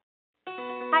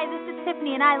Hi, this is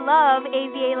Tiffany, and I love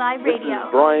AVA Live Radio. This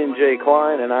is Brian J.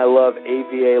 Klein, and I love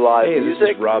AVA Live Music. Hey,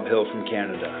 this is Rob Hill from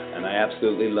Canada, and I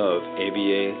absolutely love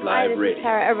AVA Live Radio. Hi, this is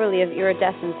Tara Everly of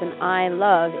Iridescence, and I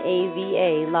love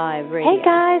AVA Live Radio. Hey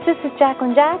guys, this is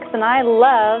Jacqueline Jackson. I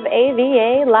love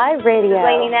AVA Live Radio. This is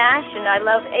Lainey Nash, and I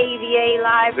love AVA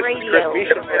Live Radio. This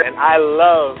is Chris Misha, and I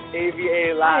love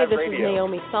AVA Live Radio. Hi, this is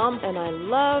Naomi Thump, and I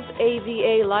love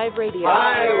AVA Live Radio.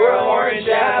 Hi, we're Orange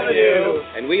Avenue,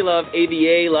 and we love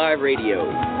AVA Live Radio.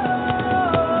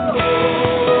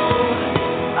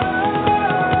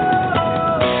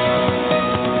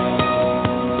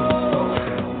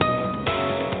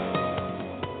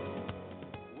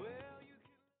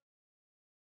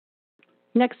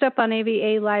 Next up on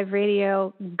AVA Live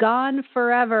Radio, Gone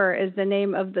Forever is the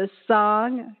name of the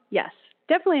song. Yes,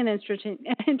 definitely an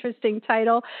interesting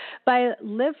title by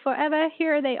Live Forever.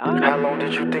 Here they are. How long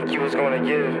did you think you was going to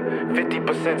give?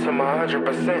 50% to my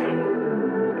 100%.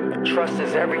 Trust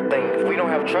is everything. If we don't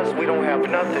have trust, we don't have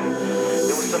nothing.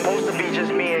 It was supposed to be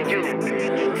just me and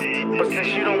you. But since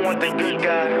you don't want the good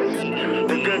guy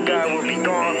will be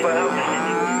gone forever.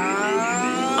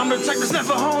 I'm the type that's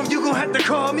never home, you gon' have to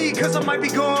call me, cause I might be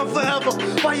gone forever.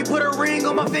 Why you put a ring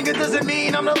on my finger doesn't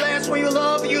mean I'm the last one you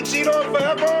love, you cheat on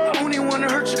forever. I only wanna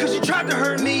hurt you cause you tried to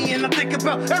hurt me, and I think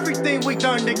about everything we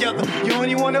done together. You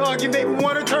only wanna argue, baby,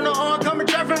 wanna turn the oncoming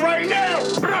traffic right now.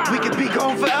 We could be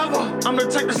gone forever. I'm the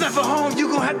type that's never home, you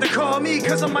gon' have to call me,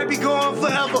 cause I might be gone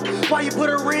forever. Why you put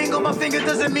a ring on my finger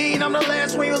doesn't mean I'm the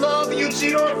last one you love, you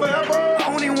cheat on forever.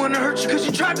 I only wanna hurt you cause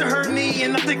you tried to hurt me,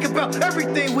 and I think about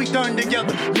everything we done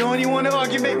together. You only wanna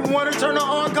argue, maybe wanna turn the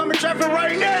oncoming traffic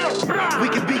right now. We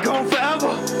could be gone forever.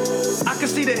 I can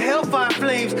see the hellfire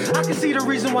flames. I can see the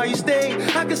reason why you stayed.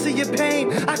 I can see your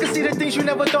pain. I can see the things you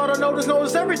never thought or noticed.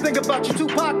 Notice everything about you.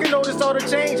 Tupac can notice all the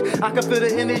change. I can feel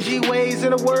the energy waves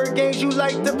and the word games you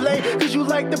like to play. Cause you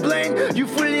like to blame. You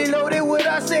fully loaded, what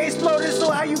I say exploded.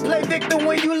 So how you play victim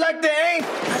when you like to aim?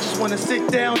 I just wanna sit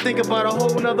down, think about a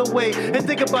whole nother way, and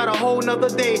think about a whole nother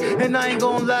day. And I ain't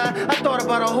gonna lie, I thought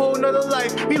about a whole nother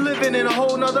life. Me living in a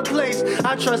whole nother place.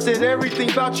 I trusted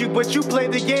everything about you, but you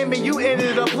played the game and you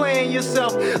ended up playing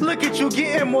yourself. Look at you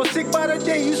getting more sick by the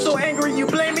day. You so angry, you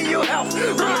blaming your health.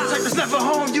 When the type that's never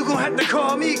home, you gon' have to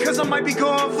call me, cause I might be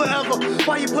gone forever.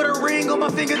 Why you put a ring on my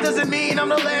finger doesn't mean I'm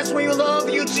the last one you love,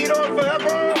 you cheat on forever.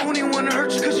 I only wanna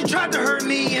hurt you cause you tried to hurt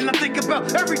me, and I think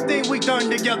about everything we done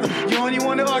together. You only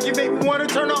wanna argue, baby, wanna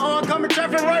turn the oncoming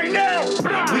traffic right now.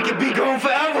 We could be gone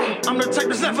forever. I'm the type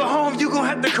that's never home, you gon'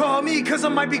 have to call me, cause I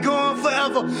might be gone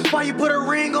forever. Why you put a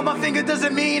ring on my finger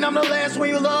doesn't mean I'm the last one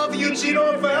you love, you cheat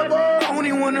on forever. I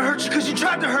only wanna hurt you cause you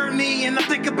tried to hurt me, and I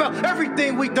think about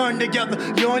everything we done together.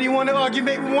 You only wanna argue,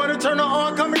 maybe wanna turn the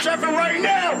oncoming traffic right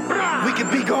now. We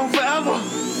could be gone forever.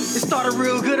 It started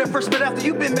real good at first, but after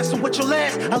you been messing with your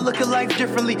last, I look at life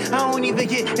differently. I don't even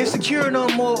get insecure no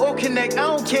more or connect. I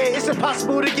don't care, it's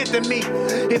impossible to get to me.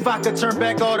 If I could turn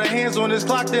back all the hands on this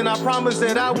clock, then I promise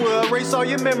that I will erase all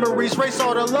your memories, erase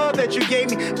all the love that you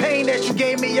gave me, pain that you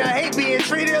gave me. I hate being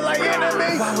treated like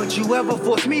enemy. Why would you ever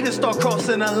force me to start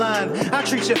crossing the line? I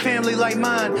treat your family like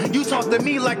mine. You talk to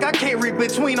me like I can't read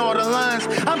between all the lines.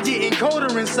 I'm getting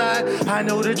colder inside. I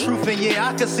know the truth, and yeah,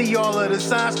 I can see all of the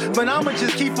signs, but I'ma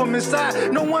just keep them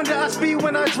inside. No wonder I speed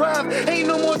when I drive. Ain't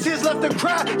no more tears left to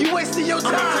cry. You wasting your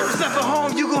time. Step at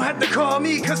home, you gon' have to call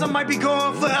me, cause I might be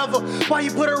gone forever. Why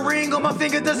you put a ring on my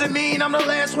finger doesn't mean I'm the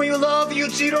last one you love, you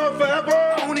cheat on forever.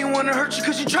 I only wanna hurt you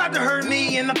cause you tried to hurt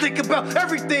me, and I think about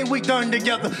everything we done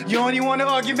together. You only wanna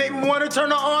argue, maybe wanna turn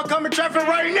the oncoming traffic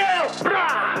right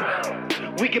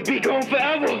now. We could be gone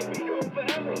forever.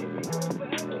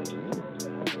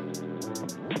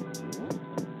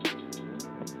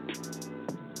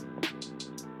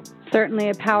 Certainly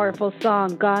a powerful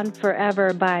song, Gone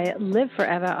Forever by Live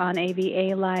Forever on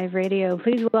AVA Live Radio.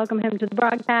 Please welcome him to the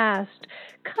broadcast.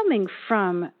 Coming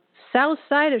from south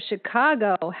side of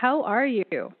Chicago, how are you?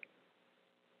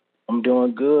 I'm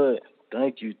doing good.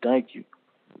 Thank you.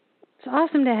 It's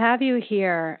awesome to have you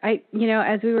here.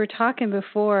 As we were talking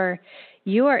before,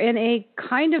 you are in a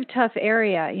kind of tough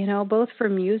area, both for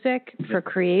music, for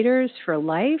creators, for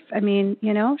life. I mean,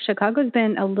 Chicago's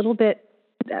been a little bit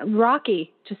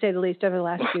rocky, to say the least, over the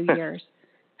last few years.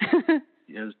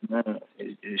 Yes, man.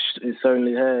 It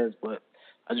certainly has, but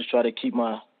I just try to keep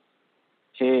my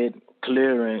head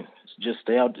clear and just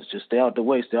stay out the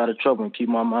way, stay out of trouble, and keep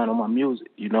my mind on my music,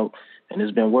 and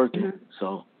it's been working. Mm-hmm.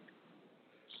 So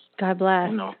God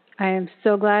bless. I am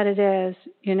so glad it is.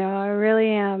 I really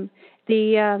am.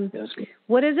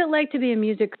 What is it like to be a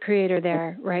music creator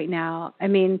there right now? I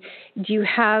mean, do you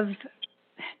have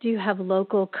Do you have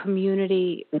local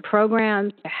community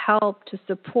programs to help, to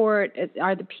support?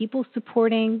 Are the people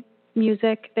supporting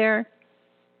music there?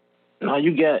 No,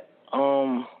 you get,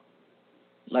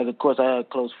 like, of course, I have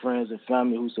close friends and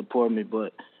family who support me,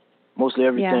 but mostly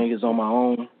everything is on my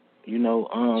own. You know,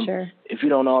 sure. If you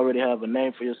don't already have a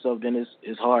name for yourself, then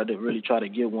it's hard to really try to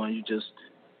get one. You just,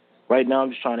 right now, I'm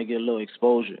just trying to get a little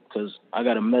exposure because I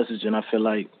got a message and I feel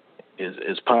like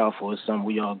it's powerful. It's something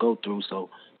we all go through, so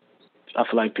I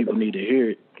feel like people need to hear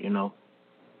it, you know.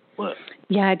 But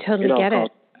yeah, I totally get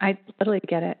it. I totally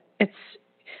get it.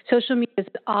 Social media is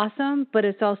awesome, but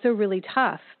it's also really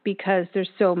tough because there's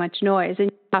so much noise,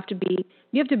 and you have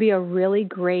to be a really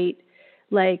great,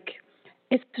 like,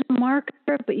 it's a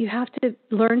marketer, but you have to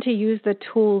learn to use the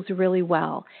tools really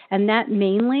well, and that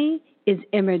mainly is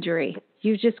imagery.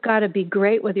 You just got to be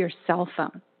great with your cell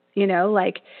phone. You know,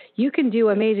 like, you can do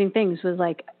amazing things with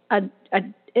like an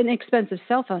inexpensive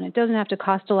cell phone. It doesn't have to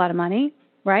cost a lot of money,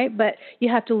 right? But you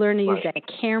have to learn to use that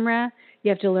camera. You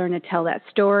have to learn to tell that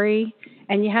story,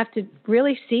 and you have to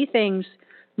really see things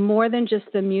more than just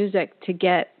the music to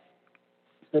get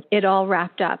it all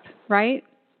wrapped up, right?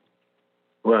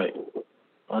 Right.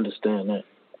 I understand that.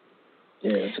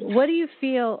 Yeah. What do you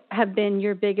feel have been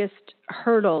your biggest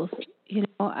hurdles? You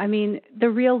know, I mean, the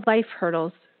real life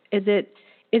hurdles. Is it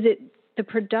the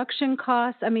production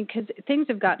costs? I mean, because things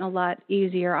have gotten a lot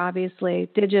easier, obviously.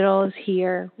 Digital is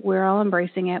here. We're all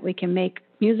embracing it. We can make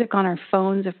music on our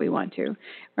phones if we want to,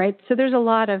 right? So there's a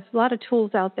lot of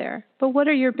tools out there. But what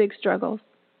are your big struggles?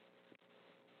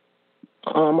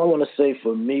 I want to say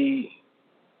for me,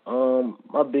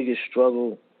 my biggest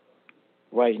struggle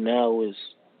right now is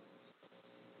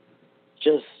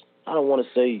just, I don't want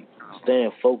to say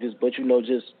staying focused, but, you know,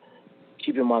 just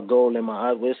keeping my goal in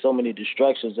my eye. There's so many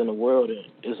distractions in the world, and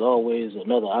there's always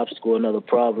another obstacle, another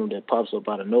problem that pops up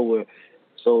out of nowhere.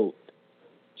 So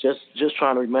just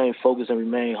trying to remain focused and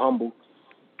remain humble,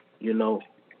 you know,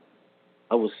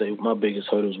 I would say my biggest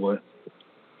hurdles were.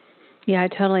 Yeah, I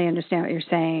totally understand what you're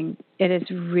saying. It is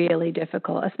really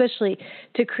difficult, especially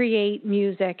to create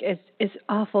music. It's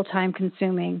awful time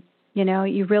consuming. You know,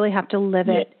 you really have to live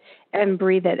it and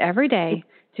breathe it every day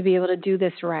to be able to do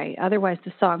this right. Otherwise,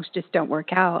 the songs just don't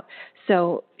work out.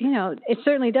 So, you know, it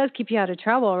certainly does keep you out of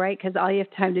trouble, right? Because all you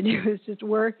have time to do is just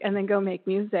work and then go make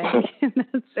music. And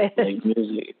that's it. Make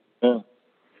music. Yeah.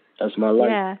 That's my life.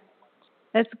 Yeah.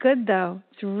 That's good, though.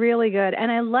 It's really good.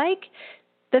 And I like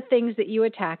the things that you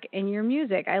attack in your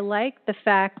music. I like the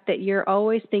fact that you're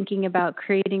always thinking about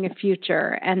creating a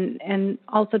future and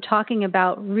also talking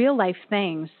about real life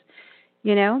things.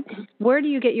 You know, where do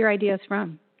you get your ideas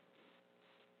from?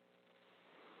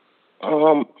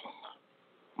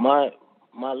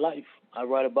 My life. I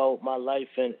write about my life,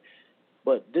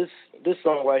 but this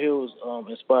song right here was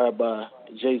inspired by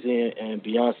Jay-Z and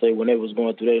Beyonce when they was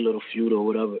going through their little feud or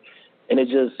whatever, and it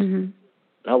just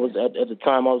I was at the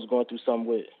time I was going through something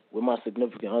with my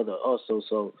significant other also.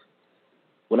 So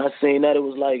when I seen that, it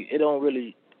was like, it don't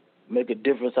really make a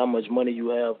difference how much money you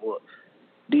have, or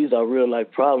these are real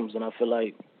life problems, and I feel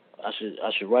like I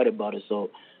should write about it. So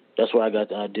that's where I got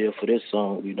the idea for this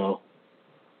song, you know.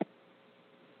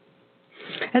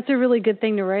 That's a really good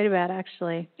thing to write about,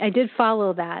 actually. I did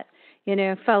follow that, you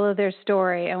know, follow their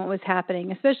story and what was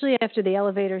happening, especially after the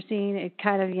elevator scene. It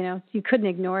kind of, you know, you couldn't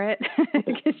ignore it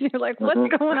because you're like, what's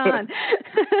going on?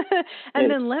 And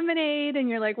then Lemonade, and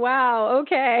you're like, wow,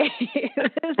 okay,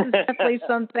 this is definitely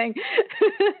something,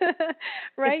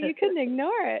 right? You couldn't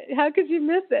ignore it. How could you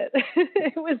miss it?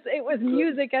 It was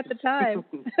music at the time.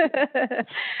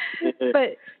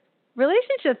 But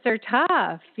relationships are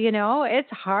tough, you know, it's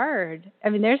hard. I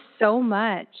mean, there's so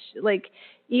much, like,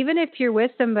 even if you're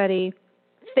with somebody,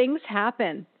 things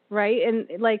happen, right? And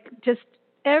like, just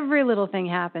every little thing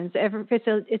happens.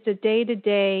 It's a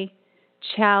day-to-day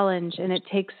challenge, and it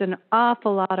takes an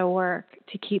awful lot of work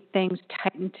to keep things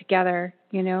tightened together,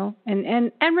 you know,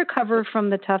 and recover from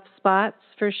the tough spots,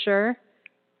 for sure.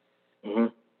 Mm-hmm.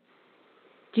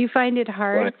 Do you find it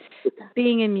hard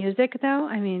being in music, though?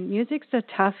 I mean, music's a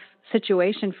tough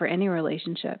situation for any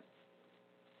relationship.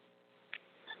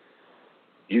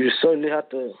 You certainly have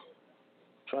to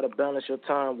try to balance your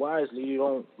time wisely. You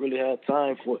don't really have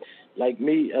time for, like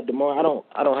me at the moment,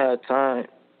 I don't have time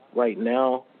right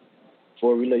now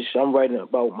for a relationship. I'm writing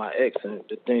about my ex and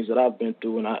the things that I've been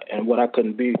through and what I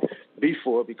couldn't be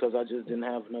for because I just didn't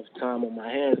have enough time on my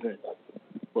hands.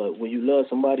 But when you love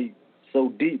somebody so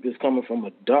deep, it's coming from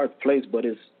a dark place, but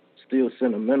it's still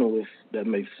sentimental, if that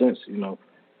makes sense, you know.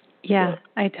 Yeah,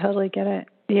 I totally get it.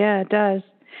 Yeah, it does.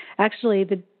 Actually,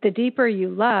 the deeper you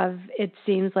love, it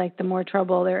seems like the more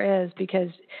trouble there is because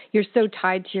you're so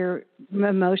tied to your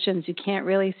emotions, you can't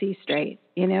really see straight,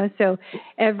 you know? So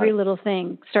every little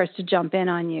thing starts to jump in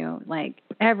on you, like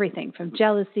everything from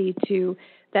jealousy to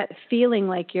that feeling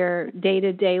like you're day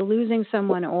to day losing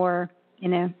someone or, you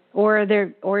know,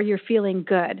 or you're feeling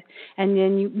good. And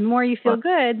then the more you feel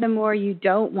good, the more you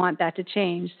don't want that to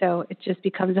change. So it just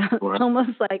becomes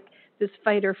almost like this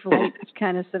fight or flight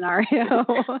kind of scenario.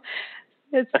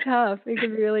 It's tough. It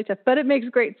can be really tough, but it makes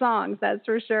great songs. That's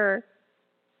for sure.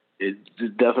 It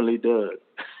definitely does.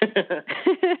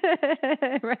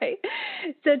 Right.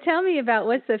 So tell me about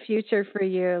what's the future for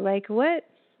you? Like what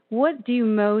do you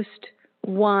most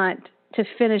want to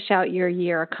finish out your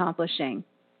year accomplishing?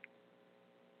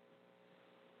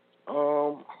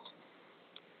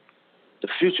 The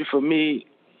future for me,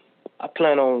 I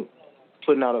plan on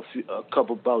putting out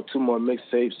about 2 more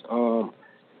mixtapes.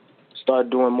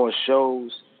 Start doing more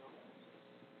shows.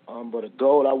 But a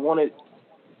goal I wanted,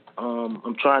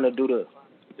 I'm trying to do the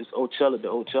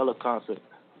Ocella concert.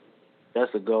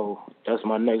 That's a goal. That's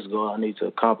my next goal I need to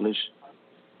accomplish.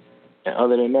 And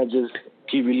other than that, just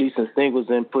keep releasing singles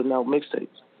and putting out mixtapes.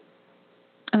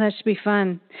 Oh, that should be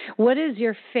fun. What is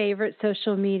your favorite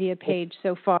social media page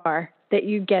so far that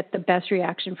you get the best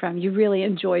reaction from? You really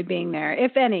enjoy being there,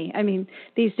 if any. I mean,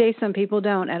 these days some people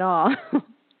don't at all.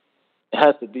 It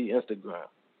has to be Instagram.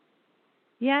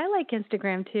 Yeah, I like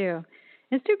Instagram too.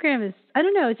 Instagram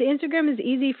is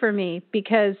easy for me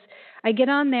because I get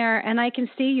on there and I can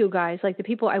see you guys, like the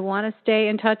people I want to stay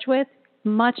in touch with,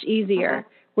 much easier.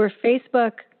 Where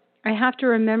Facebook, I have to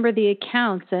remember the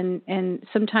accounts and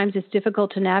sometimes it's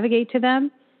difficult to navigate to them.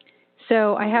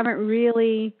 So I haven't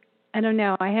really,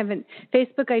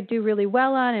 Facebook I do really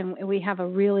well on and we have a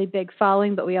really big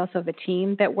following, but we also have a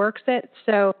team that works it.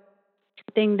 So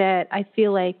thing that I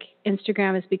feel like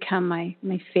Instagram has become my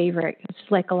favorite. It's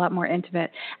like a lot more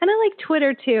intimate. And I like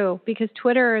Twitter too, because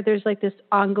Twitter, there's like this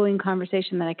ongoing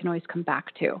conversation that I can always come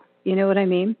back to. You know what I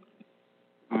mean?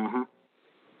 Mm-hmm.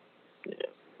 Yeah.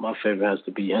 My favorite has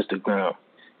to be Instagram.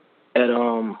 At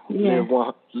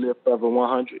Live Forever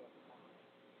 100.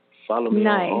 Follow me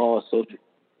on all social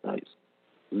sites.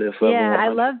 Live Forever 100. Yeah, I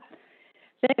love.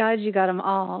 Thank God you got them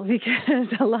all because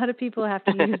a lot of people have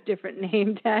to use different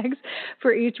name tags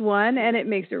for each one, and it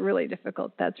makes it really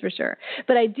difficult. That's for sure.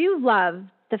 But I do love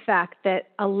the fact that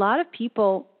a lot of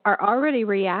people are already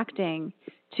reacting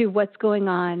to what's going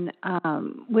on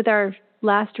with our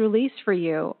last release for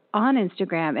you on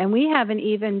Instagram, and we haven't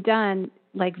even done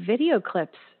like video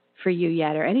clips for you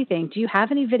yet or anything. Do you have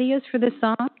any videos for this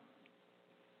song?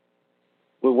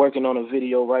 We're working on a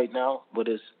video right now, but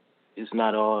it's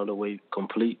not all the way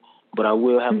complete. But I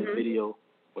will have a video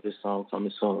for this song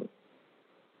coming soon.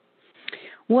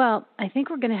 Well, I think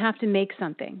we're going to have to make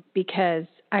something because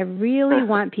I really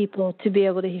want people to be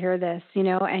able to hear this, you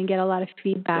know, and get a lot of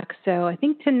feedback. So I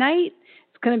think tonight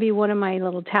it's going to be one of my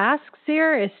little tasks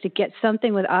here is to get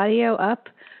something with audio up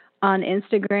on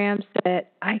Instagram so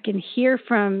that I can hear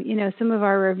from, you know, some of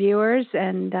our reviewers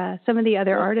and some of the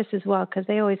other artists as well, because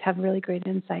they always have really great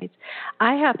insights.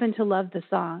 I happen to love the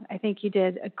song. I think you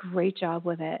did a great job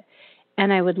with it.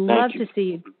 And I would love to see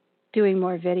you doing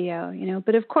more video, you know.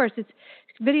 But of course,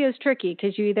 video is tricky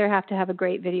because you either have to have a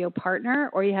great video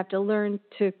partner or you have to learn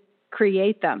to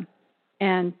create them.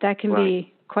 And that can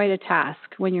be quite a task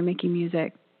when you're making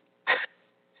music.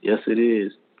 Yes, it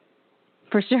is.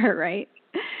 For sure, right?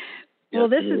 Well,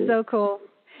 this is so cool.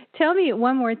 Tell me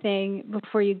one more thing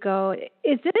before you go.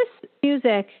 Is this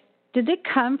music, did it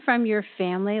come from your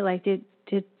family? Like, did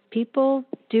people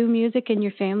do music in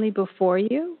your family before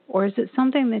you? Or is it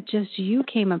something that just you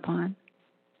came upon?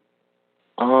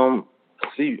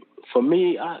 See, for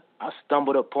me, I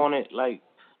stumbled upon it. Like,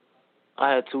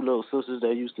 I had 2 little sisters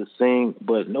that used to sing,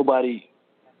 but nobody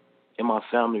in my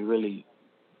family really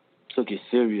took it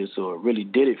serious or really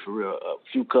did it for real. A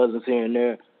few cousins here and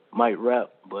there might rap,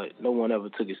 but no one ever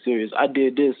took it serious. I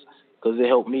did this because it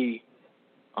helped me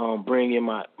bring in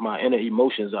my inner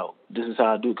emotions out. This is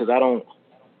how I do, because I don't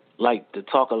like to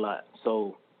talk a lot.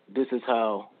 So this is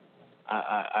how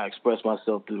I express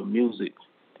myself through the music.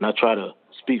 And I try to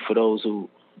speak for those who've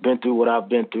been through what I've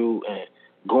been through and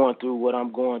going through what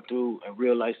I'm going through in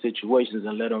real life situations,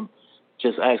 and let them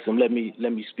just ask them, let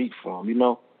me speak for them, you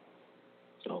know?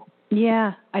 So.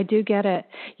 Yeah, I do get it.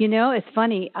 You know, it's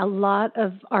funny. A lot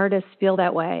of artists feel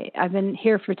that way. I've been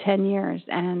here for 10 years,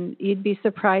 and you'd be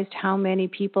surprised how many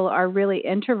people are really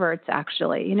introverts,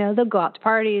 actually. You know, they'll go out to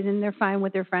parties, and they're fine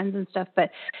with their friends and stuff.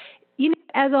 But, you know,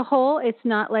 as a whole, it's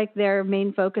not like their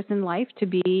main focus in life to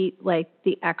be like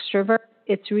the extrovert.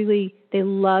 It's really, they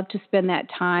love to spend that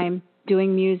time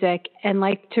doing music and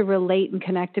like to relate and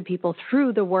connect to people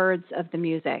through the words of the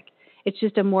music. It's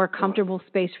just a more comfortable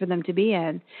space for them to be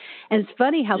in. And it's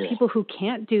funny how people who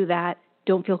can't do that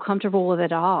don't feel comfortable with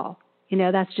it at all. You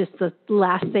know, that's just the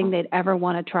last thing they'd ever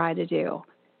want to try to do.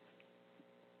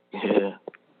 Yeah.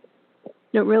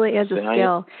 It really is a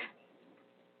skill.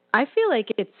 I feel like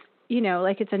it's, you know,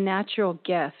 like it's a natural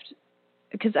gift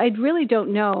because I really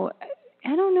don't know.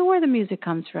 I don't know where the music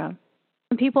comes from.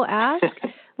 When people ask,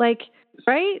 like,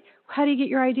 right? How do you get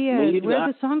your ideas? Where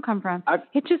does the song come from?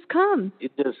 It just comes.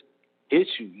 It just hits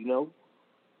you, you know?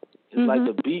 It's like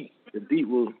the beat. The beat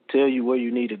will tell you where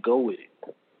you need to go with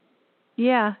it.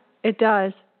 Yeah, it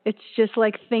does. It's just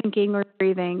like thinking or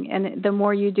breathing. And the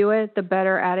more you do it, the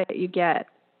better at it you get.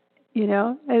 You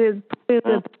know? It is the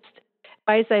best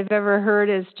advice I've ever heard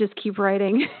is just keep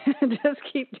writing. Just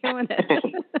keep doing it.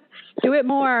 Do it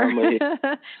more.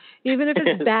 Even if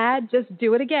it's bad, just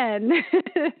do it again.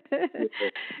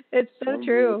 It's so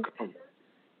true.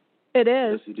 It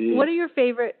is. Yes, it is. What are your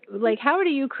favorite, like, how do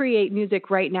you create music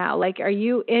right now? Like, are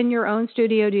you in your own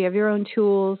studio? Do you have your own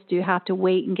tools? Do you have to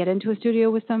wait and get into a studio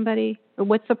with somebody? Or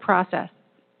what's the process?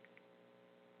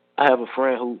 I have a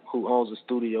friend who owns a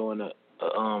studio and a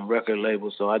record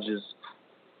label, so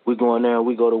we go in there and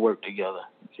we go to work together,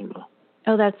 you know.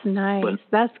 Oh, that's nice.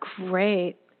 That's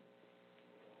great.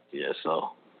 Yeah,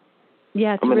 so.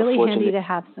 Yeah, it's really handy to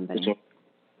have somebody.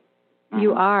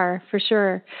 You are, for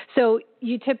sure. So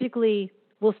you typically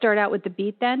will start out with the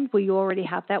beat then? Will you already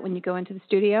have that when you go into the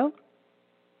studio?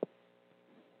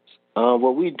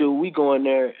 What we do, we go in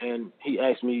there and he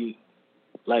asks me,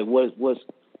 like,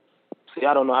 see,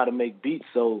 I don't know how to make beats,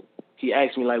 so he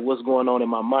asks me, like, what's going on in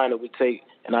my mind that we take,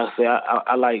 and I say,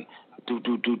 I like, do,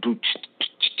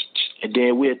 and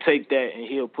then we'll take that and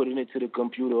he'll put it into the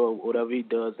computer or whatever he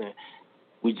does, and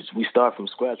we start from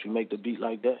scratch. We make the beat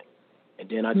like that. And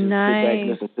then I just sit back and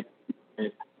listen to it.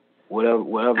 And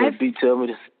whatever the beat tell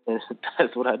me,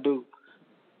 that's what I do.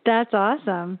 That's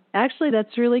awesome. Actually,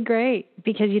 that's really great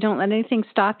because you don't let anything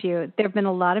stop you. There have been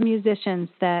a lot of musicians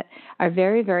that are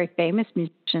very, very famous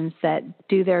musicians that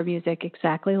do their music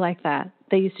exactly like that.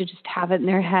 They used to just have it in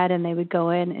their head and they would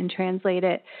go in and translate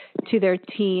it to their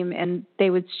team and they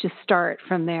would just start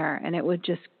from there and it would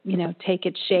just, you know, take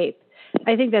its shape.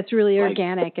 I think that's really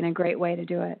organic and a great way to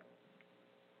do it.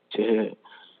 Yeah.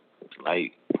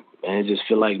 Like, and it just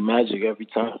feel like magic every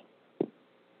time.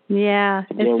 Yeah,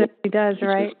 it certainly does,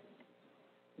 right?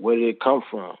 Where did it come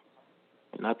from?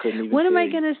 And I couldn't even. What am I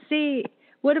going to see?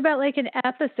 What about like an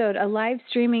episode, a live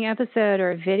streaming episode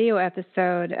or a video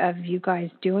episode of you guys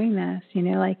doing this? You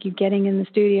know, like you getting in the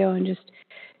studio and just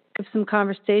have some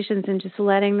conversations and just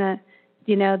letting the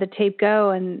tape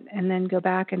go and then go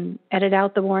back and edit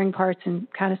out the boring parts and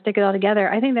kind of stick it all together.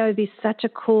 I think that would be such a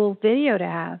cool video to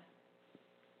have.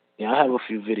 Yeah, I have a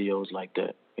few videos like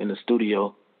that in the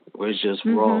studio where it's just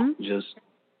raw, just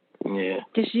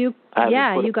you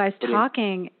guys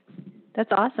talking.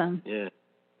 That's awesome. Yeah.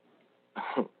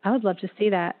 I would love to see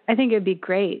that. I think it would be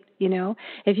great, you know,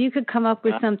 if you could come up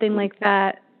with something like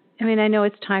that. I mean, I know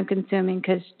it's time consuming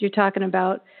because you're talking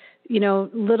about, you know,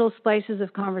 little slices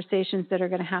of conversations that are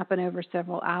going to happen over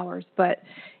several hours. But,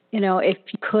 you know, if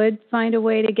you could find a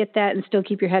way to get that and still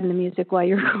keep your head in the music while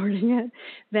you're recording it,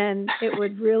 then it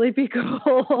would really be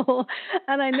cool.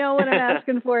 And I know what I'm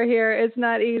asking for here. It's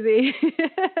not easy,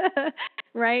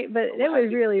 right? But it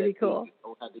would really be cool.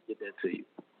 I'll have to get that to you.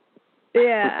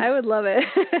 Yeah, I would love it.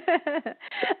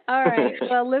 All right.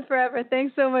 Well, live forever.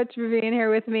 Thanks so much for being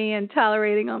here with me and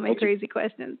tolerating all my crazy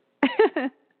questions.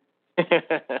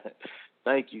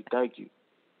 Thank you.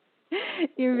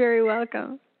 You're very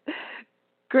welcome.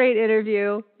 Great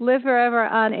interview. Live Forever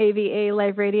on AVA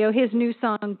Live Radio. His new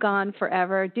song, Gone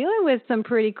Forever, dealing with some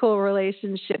pretty cool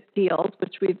relationship deals,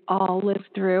 which we've all lived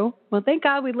through. Well, thank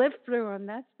God we lived through them,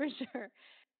 that's for sure.